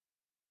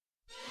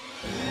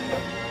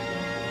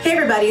Hey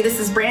everybody, this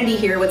is Brandy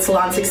here with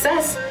Salon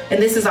Success,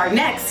 and this is our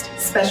next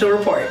special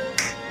report.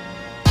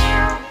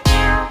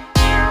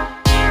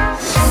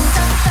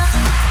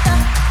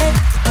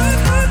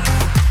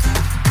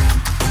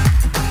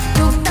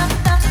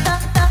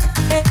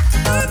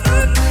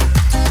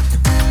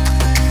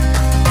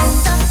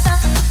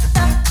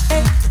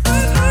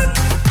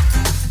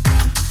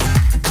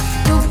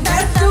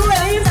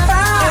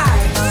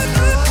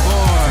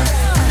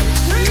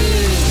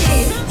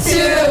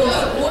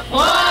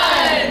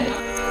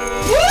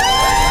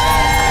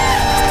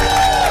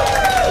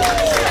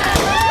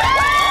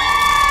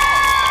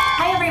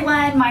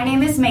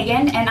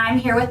 And I'm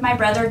here with my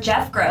brother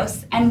Jeff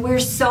Gross, and we're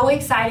so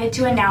excited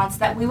to announce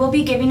that we will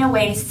be giving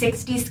away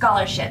 60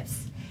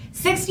 scholarships.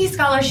 60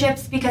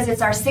 scholarships because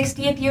it's our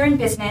 60th year in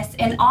business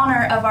in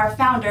honor of our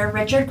founder,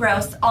 Richard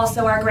Gross,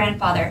 also our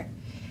grandfather.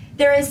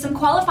 There is some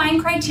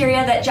qualifying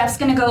criteria that Jeff's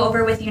going to go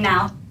over with you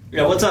now.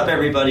 Yeah, what's up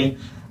everybody?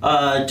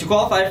 To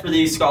qualify for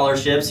these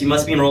scholarships, you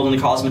must be enrolled in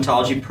the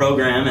cosmetology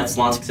program at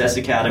Salon Success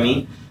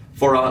Academy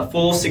for a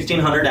full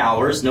 1,600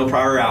 hours, no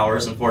prior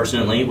hours,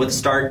 unfortunately, with a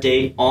start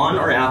date on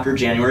or after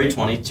January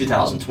 20,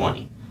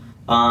 2020.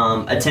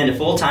 Attend a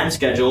full-time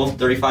schedule,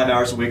 35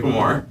 hours a week or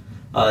more,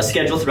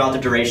 scheduled throughout the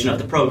duration of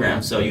the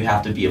program, so you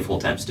have to be a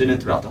full-time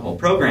student throughout the whole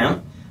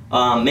program.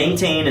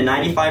 Maintain a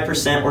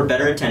 95% or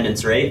better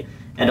attendance rate,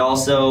 and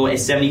also a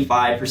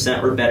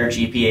 75% or better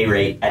GPA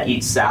rate at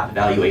each SAP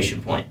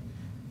evaluation point.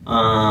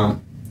 And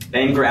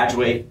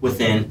graduate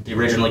within the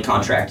originally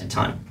contracted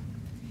time.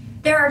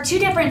 There are two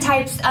different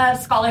types of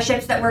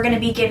scholarships that we're going to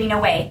be giving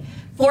away.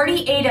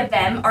 48 of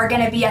them are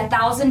going to be a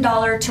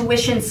 $1,000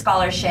 tuition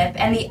scholarship,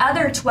 and the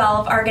other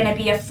 12 are going to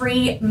be a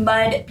free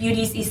Mud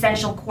Beauties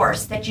Essential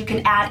course that you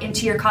can add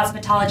into your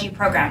cosmetology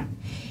program.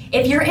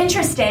 If you're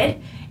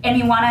interested and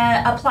you want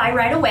to apply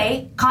right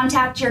away,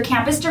 contact your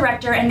campus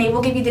director and they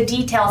will give you the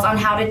details on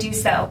how to do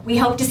so. We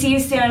hope to see you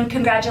soon.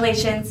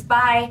 Congratulations.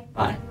 Bye.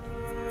 Bye.